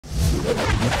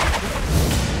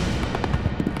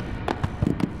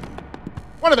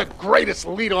One of the greatest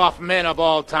leadoff men of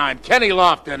all time, Kenny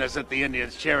Lofton, is at the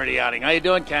Indians charity outing. How you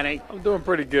doing, Kenny? I'm doing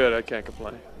pretty good. I can't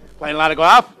complain. Playing a lot of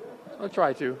golf? I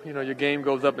try to. You know, your game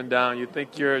goes up and down. You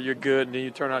think you're good, and then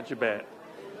you turn out you're bad.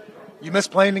 You miss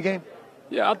playing the game?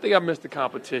 Yeah, I think I missed the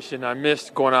competition. I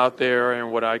missed going out there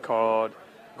and what I called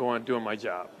doing my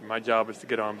job. My job is to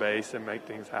get on base and make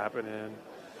things happen, and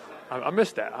I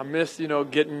miss that. I miss,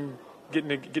 getting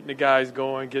the guys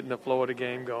going, getting the flow of the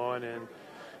game going, and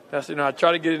that's, I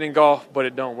try to get it in golf, but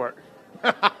it don't work.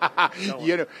 I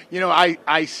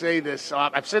say this.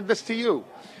 I've said this to you.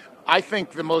 I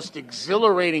think the most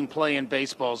exhilarating play in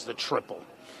baseball is the triple,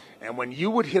 and when you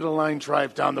would hit a line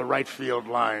drive down the right field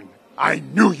line, I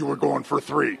knew you were going for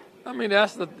three. I mean,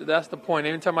 that's the point.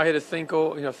 Anytime I hit a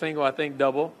single, I think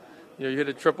double. You hit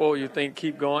a triple, you think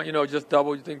keep going. Just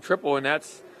double, you think triple, and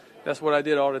that's what I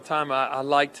did all the time. I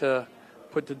like to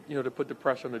put the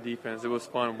pressure on the defense. It was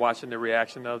fun watching the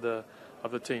reaction of the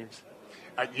teams.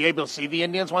 Are you able to see the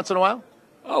Indians once in a while?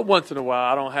 Once in a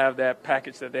while. I don't have that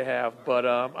package that they have,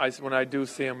 but when I do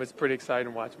see them, it's pretty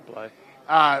exciting to watch them play.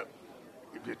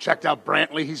 You checked out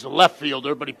Brantley. He's a left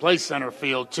fielder, but he plays center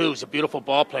field too. He's a beautiful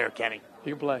ball player, Kenny. He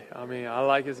can play. I mean, I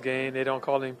like his game. They don't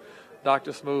call him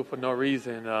Dr. Smooth for no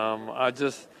reason. I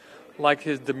just like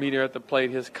his demeanor at the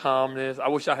plate, his calmness. I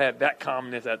wish I had that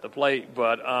calmness at the plate,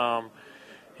 but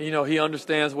he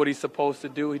understands what he's supposed to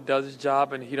do. He does his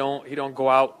job, and he don't go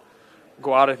out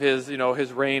of his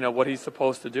his reign of what he's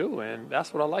supposed to do, and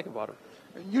that's what I like about him.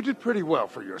 You did pretty well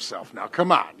for yourself. Now,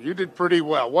 come on. You did pretty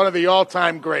well. One of the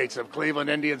all-time greats of Cleveland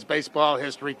Indians baseball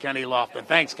history, Kenny Lofton.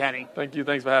 Thanks, Kenny. Thank you.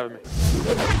 Thanks for having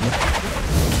me.